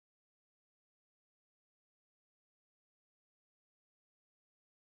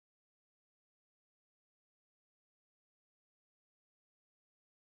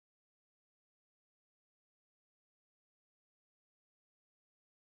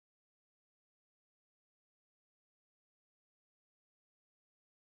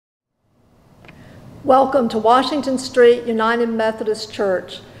Welcome to Washington Street United Methodist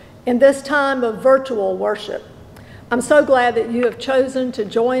Church in this time of virtual worship. I'm so glad that you have chosen to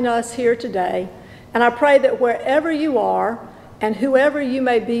join us here today, and I pray that wherever you are and whoever you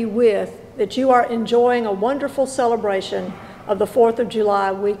may be with, that you are enjoying a wonderful celebration of the 4th of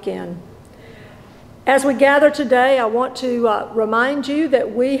July weekend. As we gather today, I want to remind you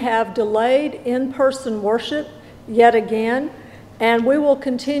that we have delayed in-person worship yet again, and we will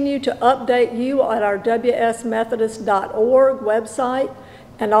continue to update you at our wsmethodist.org website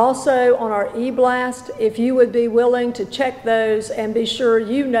and also on our e-blast if you would be willing to check those and be sure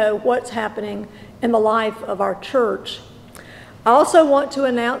you know what's happening in the life of our church. I also want to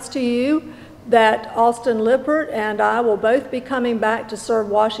announce to you that Austin Lippert and I will both be coming back to serve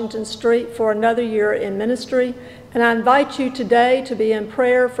Washington Street for another year in ministry, and I invite you today to be in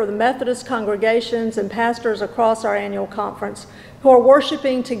prayer for the Methodist congregations and pastors across our annual conference who are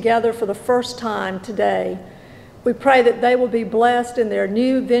worshiping together for the first time today. We pray that they will be blessed in their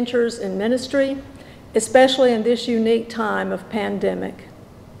new ventures in ministry, especially in this unique time of pandemic.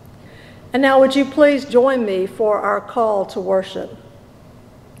 And now would you please join me for our call to worship.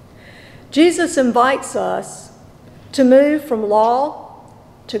 Jesus invites us to move from law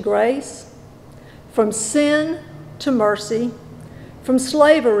to grace, from sin to mercy, from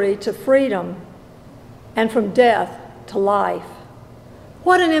slavery to freedom, and from death to life.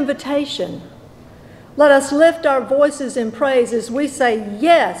 What an invitation. Let us lift our voices in praise as we say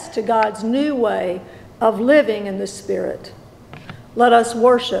yes to God's new way of living in the Spirit. Let us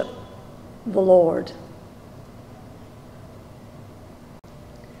worship the Lord.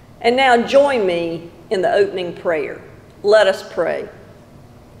 And now join me in the opening prayer. Let us pray.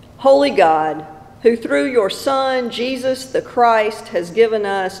 Holy God, who through your Son, Jesus the Christ, has given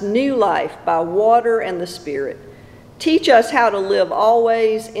us new life by water and the Spirit, teach us how to live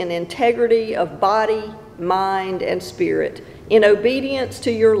always in integrity of body, mind, and spirit, in obedience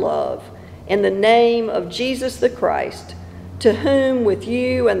to your love, in the name of Jesus the Christ, to whom with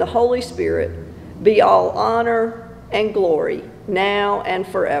you and the Holy Spirit be all honor and glory, now and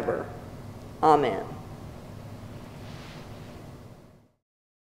forever. Amen.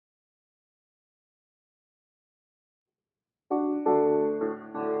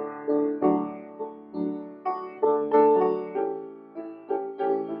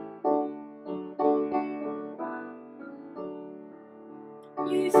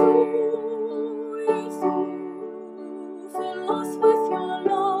 Fill us with your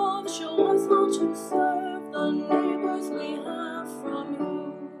love, show us how to serve the neighbors we have from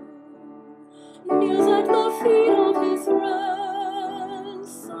you. Kneels at the feet of his friends,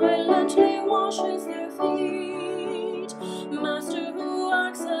 silently washes their feet. Master who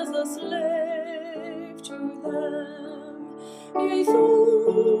acts as a slave to them. Jesus,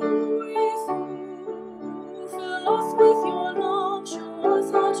 fill us with your love, show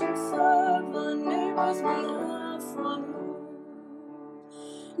us how to serve the neighbors we have from you.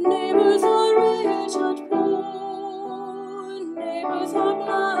 Neighbors are rich and poor, neighbors are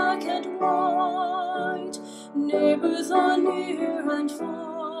black and white, neighbors are near and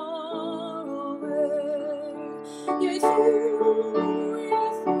far away. Jesus,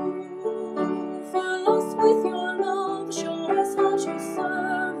 fill us with your love, show us how to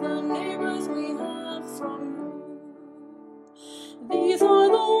serve the neighbors we have from you. These are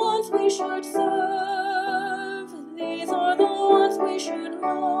the ones we should serve, these are the ones we should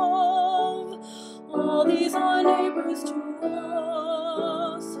love. All these are neighbors to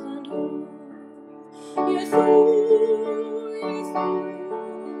us and you. Jesus,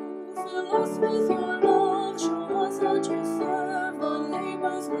 fill us with your love, show us how to serve the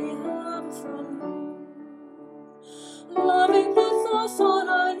neighbors we have from you. Loving puts us on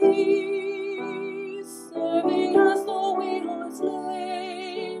our knees, serving as though we are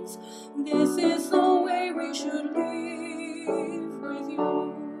slaves. This is the way we should live with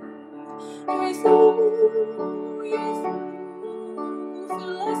you. Jesus,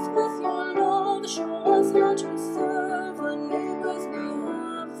 fill us with your love, show us how to serve the neighbors we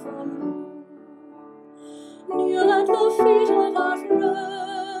have from you. Kneel at the feet of our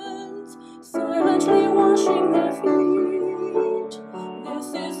friends, silently washing their feet. This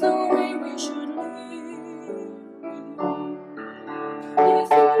is the way we should live with you.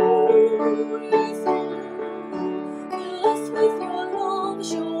 Jesus, fill us with your love,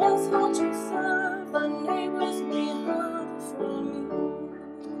 show us how to serve the neighbors we have from you.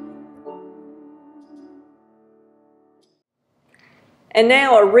 And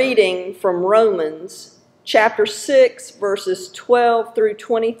now a reading from Romans chapter 6, verses 12 through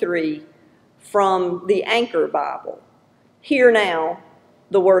 23 from the Anchor Bible. Hear now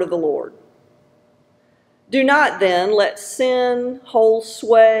the word of the Lord. Do not then let sin hold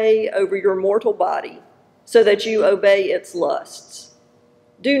sway over your mortal body, so that you obey its lusts.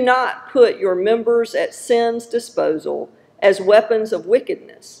 Do not put your members at sin's disposal as weapons of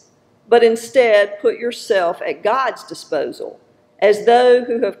wickedness, but instead put yourself at God's disposal as those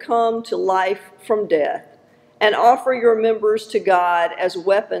who have come to life from death, and offer your members to God as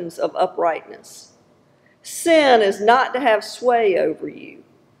weapons of uprightness. Sin is not to have sway over you,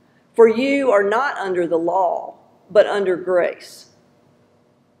 for you are not under the law, but under grace.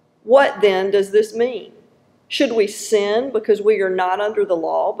 What then does this mean? Should we sin because we are not under the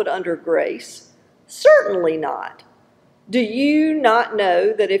law, but under grace? Certainly not. Do you not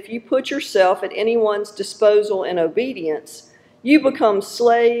know that if you put yourself at anyone's disposal in obedience, you become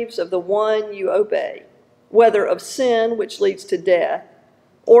slaves of the one you obey, whether of sin, which leads to death,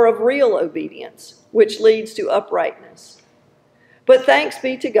 or of real obedience, which leads to uprightness? But thanks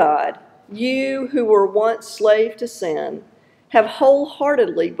be to God, you who were once slave to sin have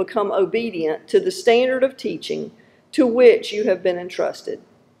wholeheartedly become obedient to the standard of teaching to which you have been entrusted.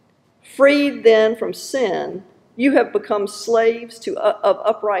 Freed then from sin, you have become slaves of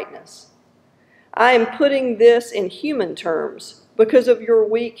uprightness. I am putting this in human terms because of your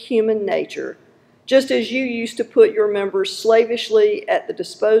weak human nature, just as you used to put your members slavishly at the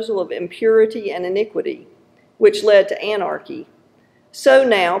disposal of impurity and iniquity, which led to anarchy. So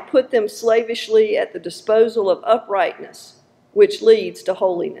now put them slavishly at the disposal of uprightness, which leads to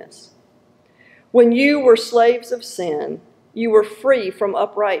holiness. When you were slaves of sin, you were free from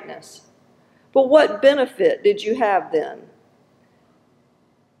uprightness. But what benefit did you have then?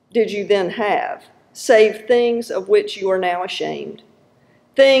 Did you then have, save things of which you are now ashamed,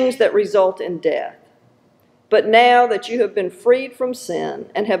 things that result in death? But now that you have been freed from sin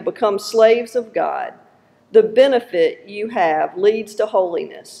and have become slaves of God, the benefit you have leads to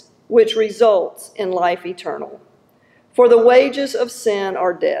holiness, which results in life eternal. For the wages of sin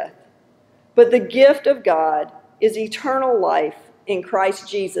are death, but the gift of God is eternal life in Christ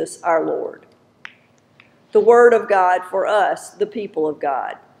Jesus our Lord. The word of God for us, the people of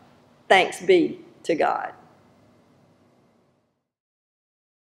God. Thanks be to God.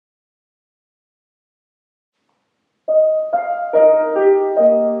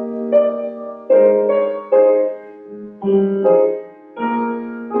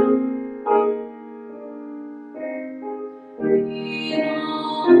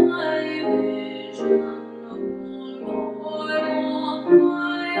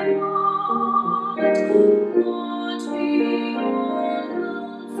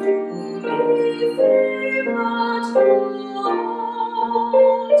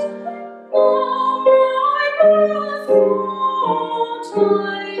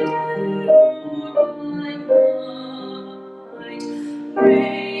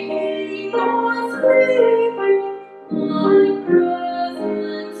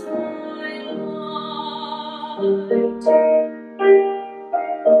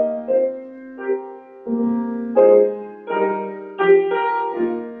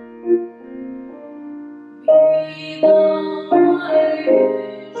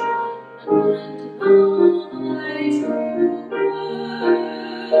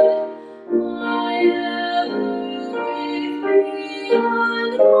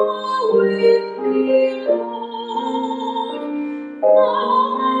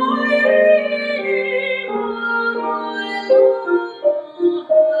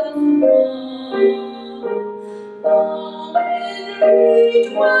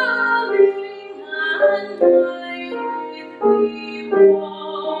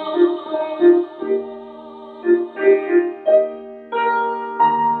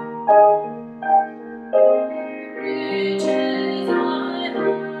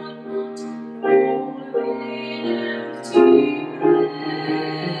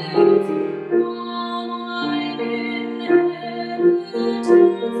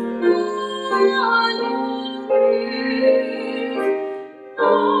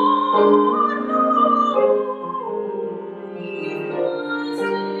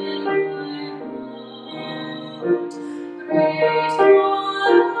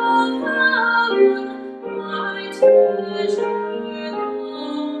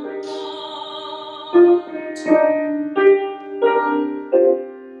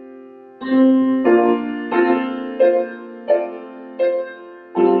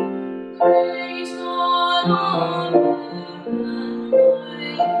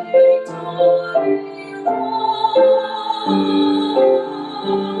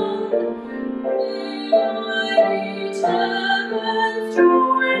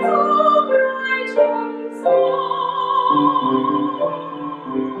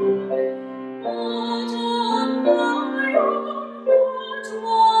 Oh,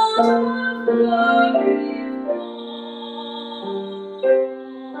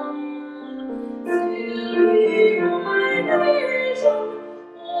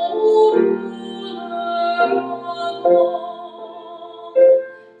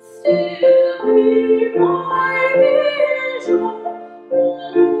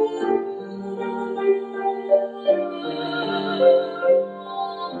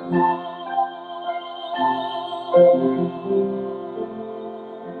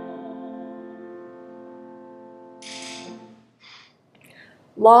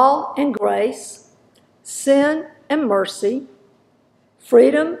 law and grace, sin and mercy,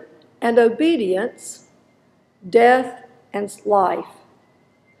 freedom and obedience, death and life.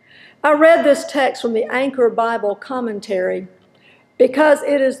 I read this text from the Anchor Bible Commentary because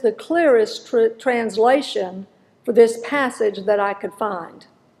it is the clearest translation for this passage that I could find.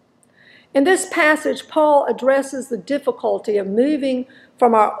 In this passage, Paul addresses the difficulty of moving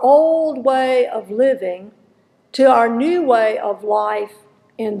from our old way of living to our new way of life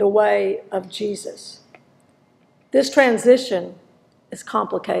in the way of Jesus. This transition is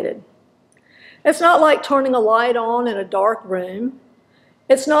complicated. It's not like turning a light on in a dark room.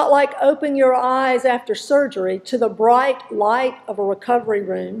 It's not like opening your eyes after surgery to the bright light of a recovery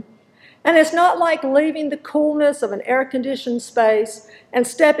room. And it's not like leaving the coolness of an air-conditioned space and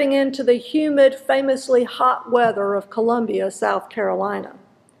stepping into the humid, famously hot weather of Columbia, South Carolina.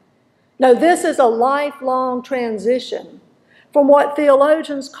 No, this is a lifelong transition from what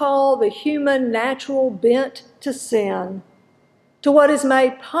theologians call the human natural bent to sin to what is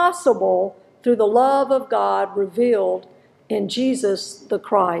made possible through the love of God revealed in Jesus the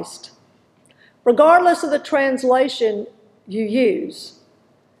Christ. Regardless of the translation you use,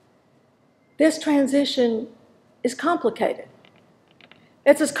 this transition is complicated.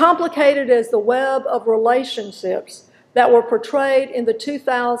 It's as complicated as the web of relationships that were portrayed in the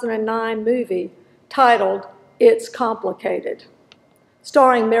 2009 movie titled It's Complicated,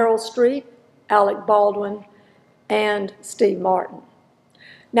 starring Meryl Streep, Alec Baldwin, and Steve Martin.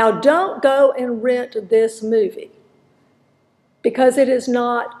 Now, don't go and rent this movie because it is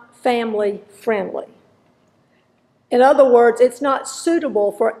not family friendly. In other words, it's not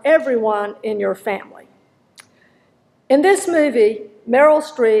suitable for everyone in your family. In this movie, Meryl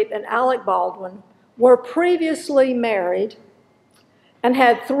Streep and Alec Baldwin were previously married and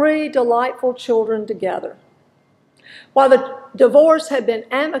had 3 delightful children together. While the divorce had been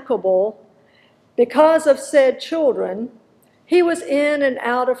amicable because of said children, he was in and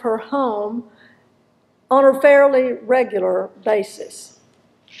out of her home on a fairly regular basis.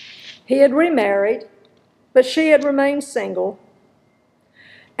 He had remarried, but she had remained single.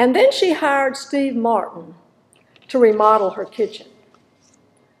 And then she hired Steve Martin to remodel her kitchen.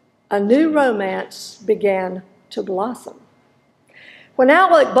 A new romance began to blossom. When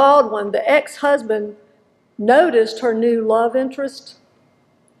Alec Baldwin, the ex-husband, noticed her new love interest,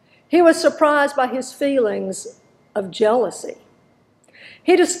 he was surprised by his feelings of jealousy.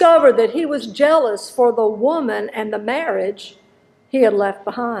 He discovered that he was jealous for the woman and the marriage he had left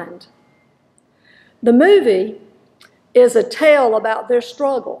behind. The movie is a tale about their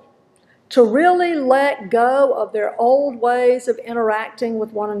struggle to really let go of their old ways of interacting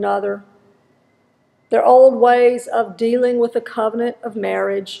with one another, their old ways of dealing with the covenant of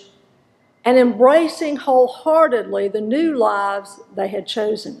marriage, and embracing wholeheartedly the new lives they had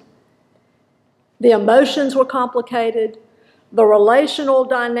chosen. The emotions were complicated, the relational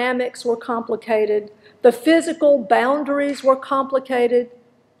dynamics were complicated, the physical boundaries were complicated.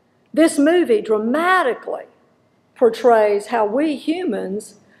 This movie dramatically portrays how we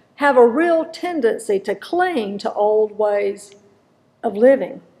humans have a real tendency to cling to old ways of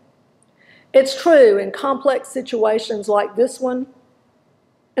living. It's true in complex situations like this one,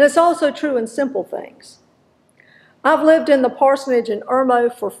 and it's also true in simple things. I've lived in the parsonage in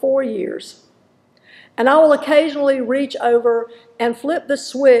Irmo for 4 years, and I will occasionally reach over and flip the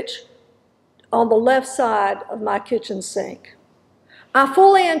switch on the left side of my kitchen sink. I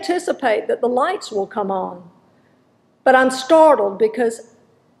fully anticipate that the lights will come on, but I'm startled because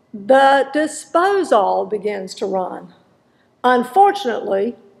the disposal begins to run.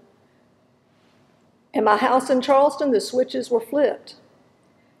 Unfortunately, in my house in Charleston, the switches were flipped.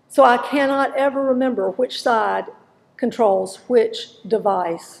 So I cannot ever remember which side controls which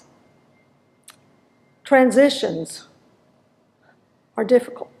device. Transitions are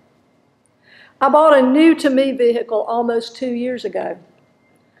difficult. I bought a new-to-me vehicle almost 2 years ago.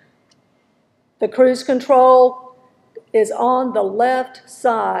 The cruise control is on the left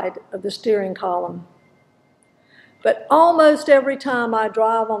side of the steering column. But almost every time I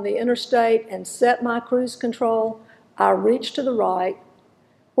drive on the interstate and set my cruise control, I reach to the right,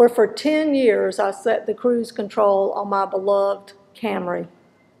 where for 10 years I set the cruise control on my beloved Camry.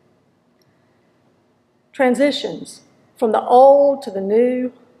 Transitions from the old to the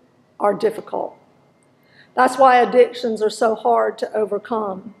new are difficult. That's why addictions are so hard to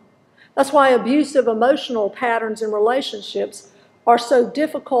overcome. That's why abusive emotional patterns in relationships are so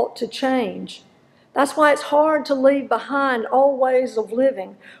difficult to change. That's why it's hard to leave behind old ways of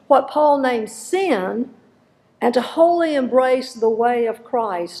living, what Paul names sin, and to wholly embrace the way of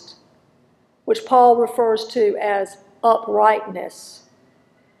Christ, which Paul refers to as uprightness.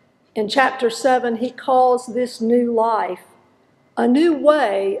 In chapter 7, he calls this new life a new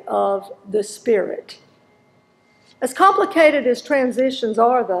way of the Spirit. As complicated as transitions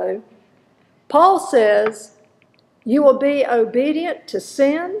are, though, Paul says, you will be obedient to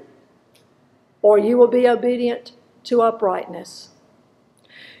sin, or you will be obedient to uprightness.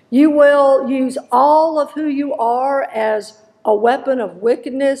 You will use all of who you are as a weapon of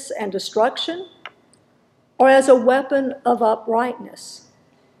wickedness and destruction, or as a weapon of uprightness.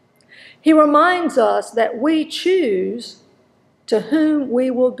 He reminds us that we choose to whom we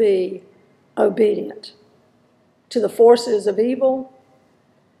will be obedient, to the forces of evil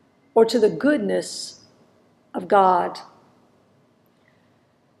or to the goodness of God.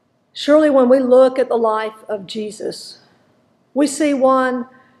 Surely when we look at the life of Jesus, we see one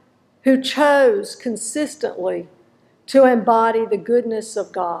who chose consistently to embody the goodness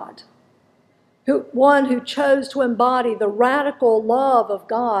of God, one who chose to embody the radical love of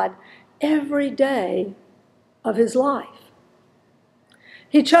God every day of his life.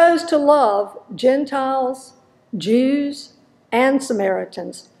 He chose to love Gentiles, Jews, and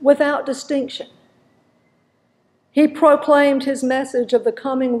Samaritans without distinction. He proclaimed his message of the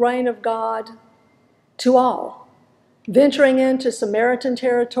coming reign of God to all, venturing into Samaritan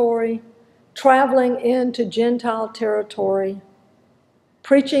territory, traveling into Gentile territory,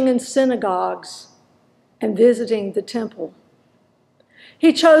 preaching in synagogues, and visiting the temple.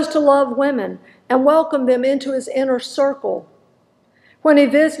 He chose to love women and welcome them into his inner circle. When he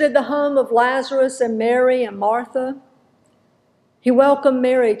visited the home of Lazarus and Mary and Martha, he welcomed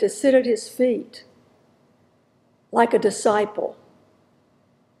Mary to sit at his feet like a disciple,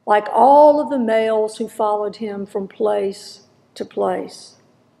 like all of the males who followed him from place to place.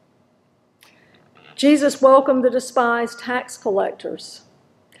 Jesus welcomed the despised tax collectors,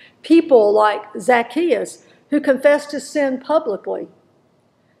 people like Zacchaeus, who confessed his sin publicly,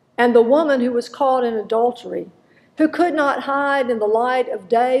 and the woman who was caught in adultery, who could not hide in the light of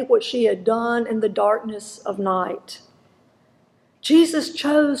day what she had done in the darkness of night. Jesus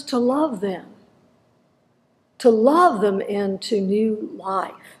chose to love them into new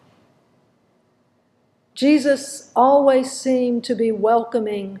life. Jesus always seemed to be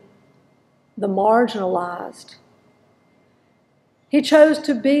welcoming the marginalized. He chose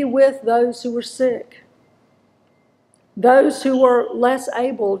to be with those who were sick, those who were less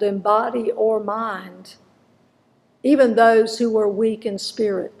able in body or mind, even those who were weak in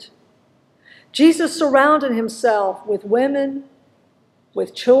spirit. Jesus surrounded himself with women,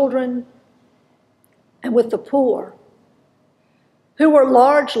 with children, and with the poor, who were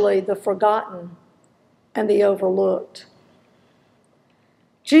largely the forgotten and the overlooked.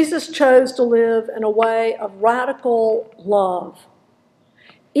 Jesus chose to live in a way of radical love,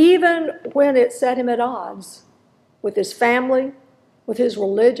 even when it set him at odds with his family, with his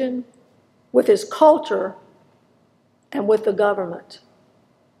religion, with his culture, and with the government.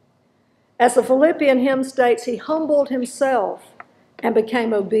 As the Philippian hymn states, he humbled himself and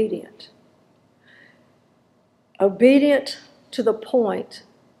became obedient. Obedient to the point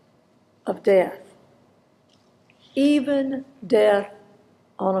of death, even death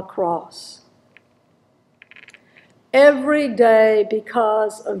on a cross. Every day,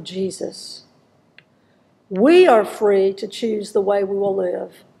 because of Jesus, we are free to choose the way we will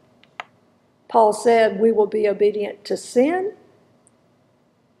live. Paul said we will be obedient to sin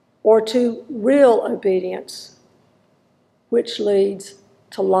or to real obedience, which leads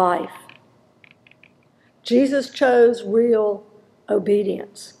to life. Jesus chose real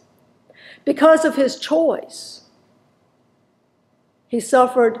obedience. Because of his choice, he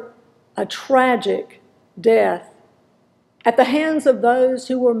suffered a tragic death at the hands of those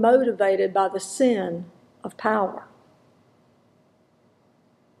who were motivated by the sin of power.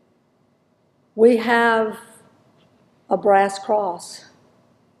 We have a brass cross,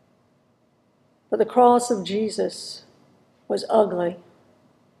 but the cross of Jesus was ugly.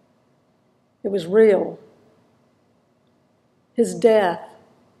 It was real. His death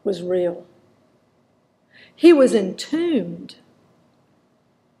was real. He was entombed.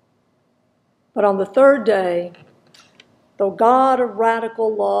 But on the third day, the God of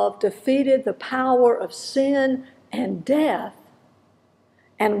radical love defeated the power of sin and death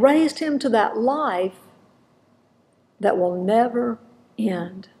and raised him to that life that will never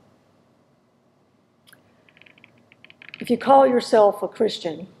end. If you call yourself a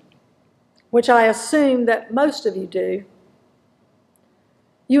Christian, which I assume that most of you do,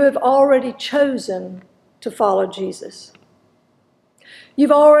 you have already chosen to follow Jesus.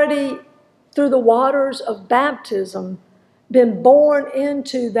 You've already, through the waters of baptism, been born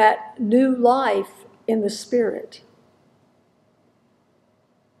into that new life in the Spirit.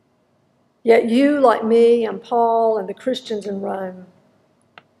 Yet you, like me and Paul and the Christians in Rome,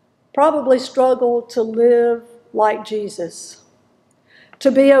 probably struggle to live like Jesus,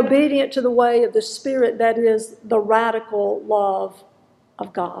 to be obedient to the way of the Spirit, that is, the radical love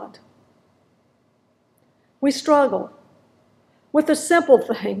of God. We struggle with the simple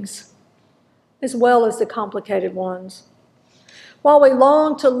things as well as the complicated ones. While we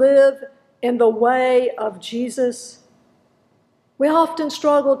long to live in the way of Jesus, we often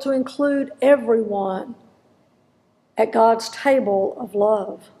struggle to include everyone at God's table of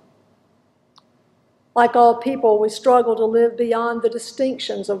love. Like all people, we struggle to live beyond the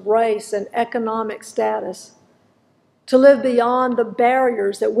distinctions of race and economic status, to live beyond the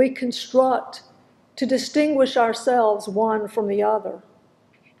barriers that we construct to distinguish ourselves one from the other.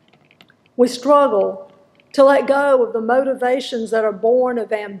 We struggle to let go of the motivations that are born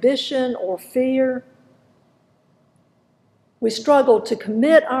of ambition or fear. We struggle to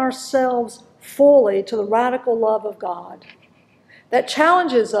commit ourselves fully to the radical love of God that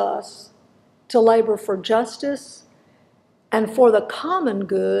challenges us to labor for justice and for the common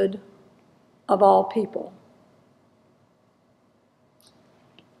good of all people.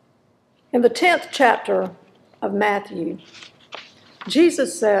 In the 10th chapter of Matthew,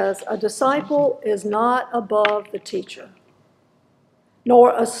 Jesus says, "A disciple is not above the teacher,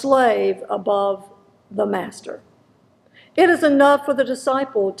 nor a slave above the master. It is enough for the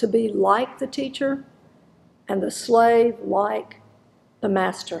disciple to be like the teacher and the slave like the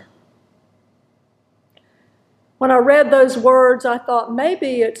master." When I read those words, I thought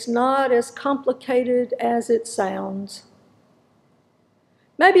maybe it's not as complicated as it sounds.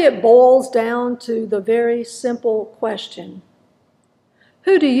 Maybe it boils down to the very simple question: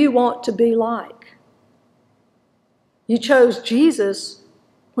 who do you want to be like? You chose Jesus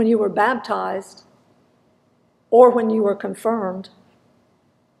when you were baptized or when you were confirmed.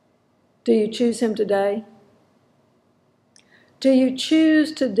 Do you choose him today? Do you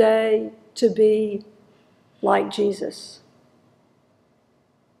choose today to be like Jesus?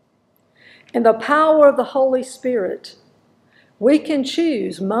 In the power of the Holy Spirit, we can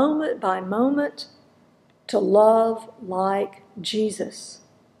choose moment by moment to love like Jesus.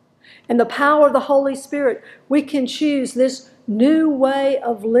 In the power of the Holy Spirit, we can choose this new way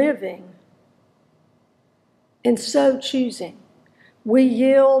of living. In so choosing, we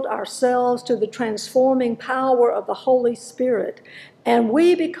yield ourselves to the transforming power of the Holy Spirit, and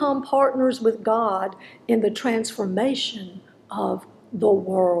we become partners with God in the transformation of the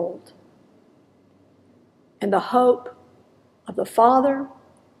world. In the hope of the Father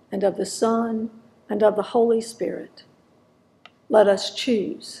and of the Son and of the Holy Spirit, let us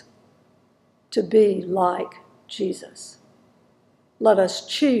choose to be like Jesus. Let us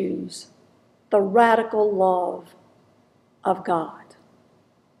choose the radical love of God.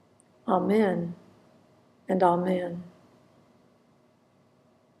 Amen and amen.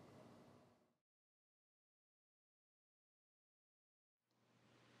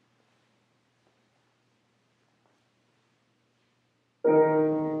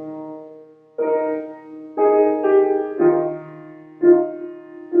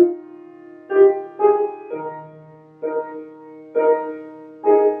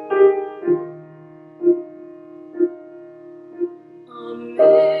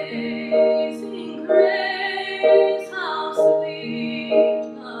 Amazing grace, how sweet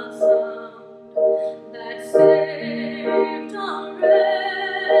the sound that saved a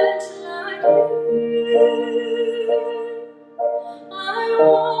wretch like me. I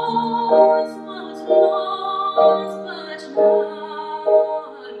once was lost, but now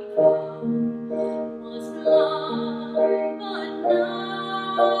I'm found. Was blind, but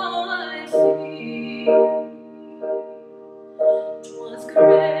now I see. 'Twas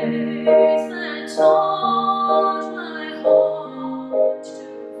grace that taught my heart to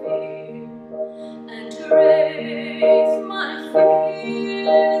fear, and to raise my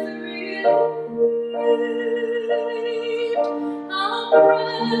fears relieved. How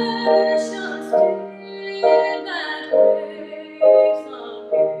precious did that grace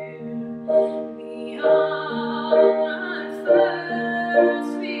appear, the hour I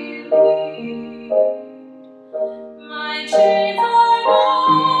first believed. My chains are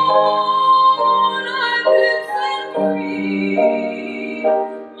gone, I've been set free.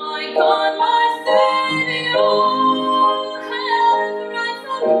 My God, my Savior, has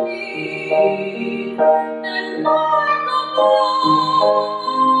ransomed me, and like a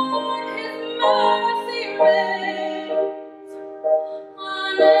flood, His mercy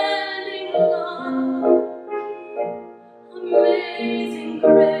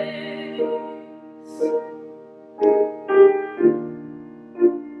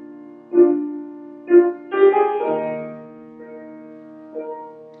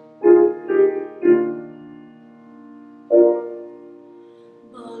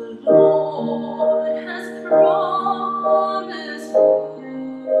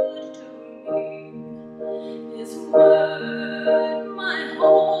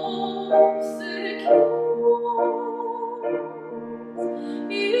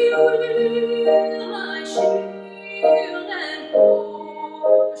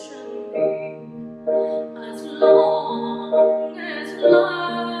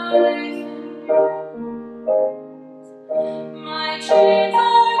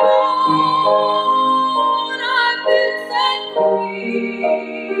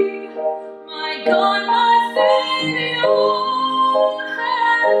God, my Savior,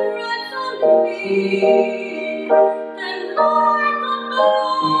 has ransomed me, and like the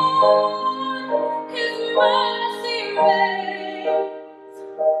Lord, His mercy reigns,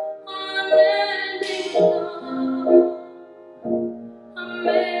 unending love,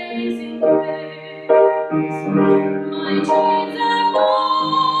 amazing grace. My chains are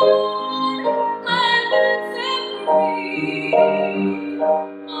gone, I've been set free.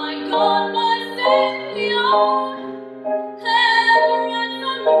 My God, my Savior, has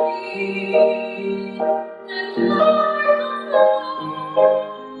ransomed me, and like the Lord,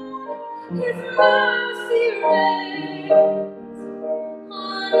 His mercy reigns,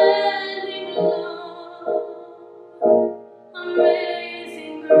 unending love,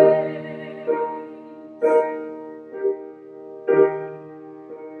 amazing grace.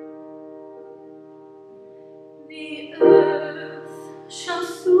 The earth shall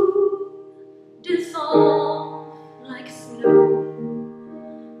soon dissolve like snow,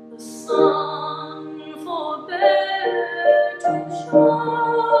 the sun forbear to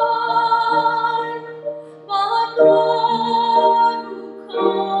shine, but God who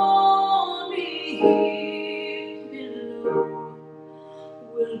called me here below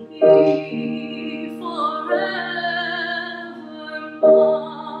will be forever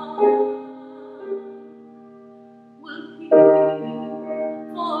mine, will be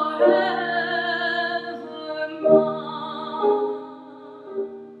forever mine.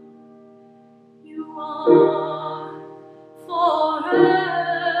 You are forever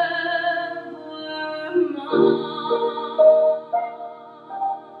mine.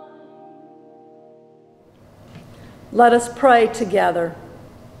 Let us pray together.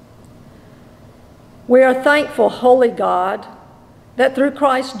 We are thankful, Holy God, that through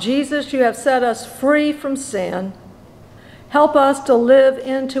Christ Jesus you have set us free from sin. Help us to live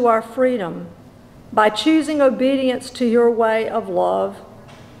into our freedom by choosing obedience to your way of love.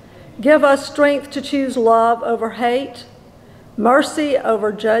 Give us strength to choose love over hate, mercy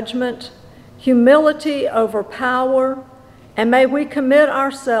over judgment, humility over power, and may we commit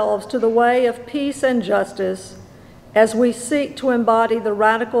ourselves to the way of peace and justice as we seek to embody the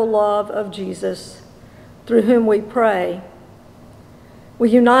radical love of Jesus, through whom we pray. We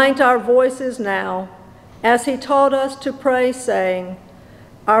unite our voices now as he taught us to pray, saying,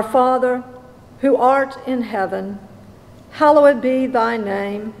 Our Father, who art in heaven, hallowed be thy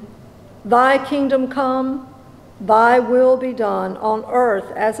name. Thy kingdom come, thy will be done on earth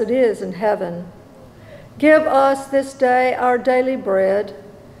as it is in heaven. Give us this day our daily bread,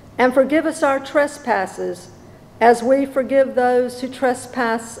 and forgive us our trespasses, as we forgive those who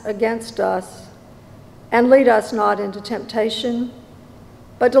trespass against us. And lead us not into temptation,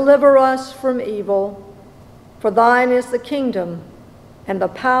 but deliver us from evil. For thine is the kingdom, and the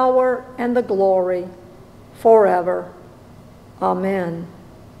power, and the glory, forever. Amen.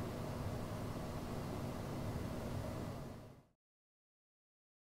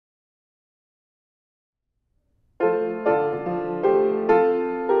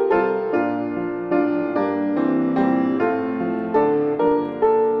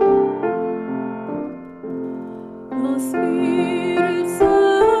 The Spirit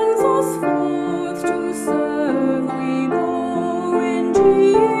sends us forth to serve. We go in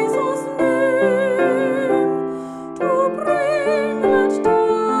Jesus' name to bring glad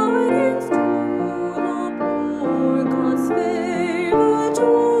tidings to the poor, God's favor to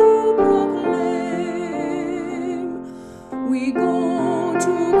proclaim. We go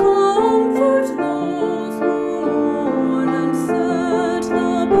to comfort those who mourn and set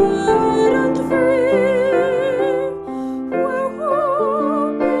the burdened free.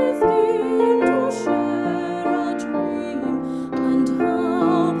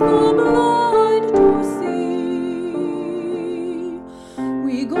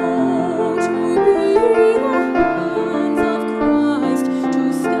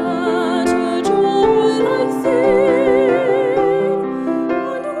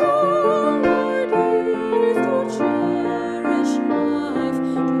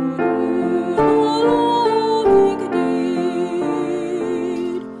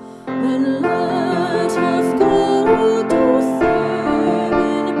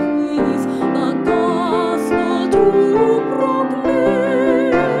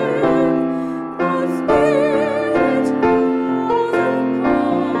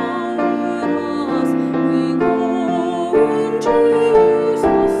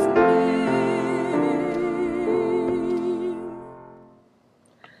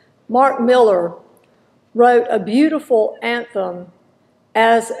 Mark Miller wrote a beautiful anthem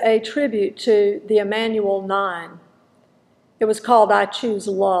as a tribute to the Emmanuel 9. It was called I Choose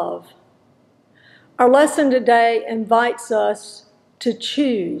Love. Our lesson today invites us to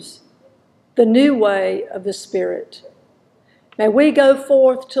choose the new way of the Spirit. May we go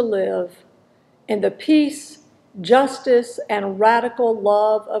forth to live in the peace, justice, and radical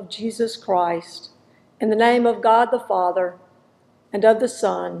love of Jesus Christ, in the name of God the Father, and of the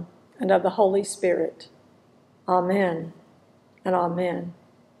Son, and of the Holy Spirit. Amen and amen.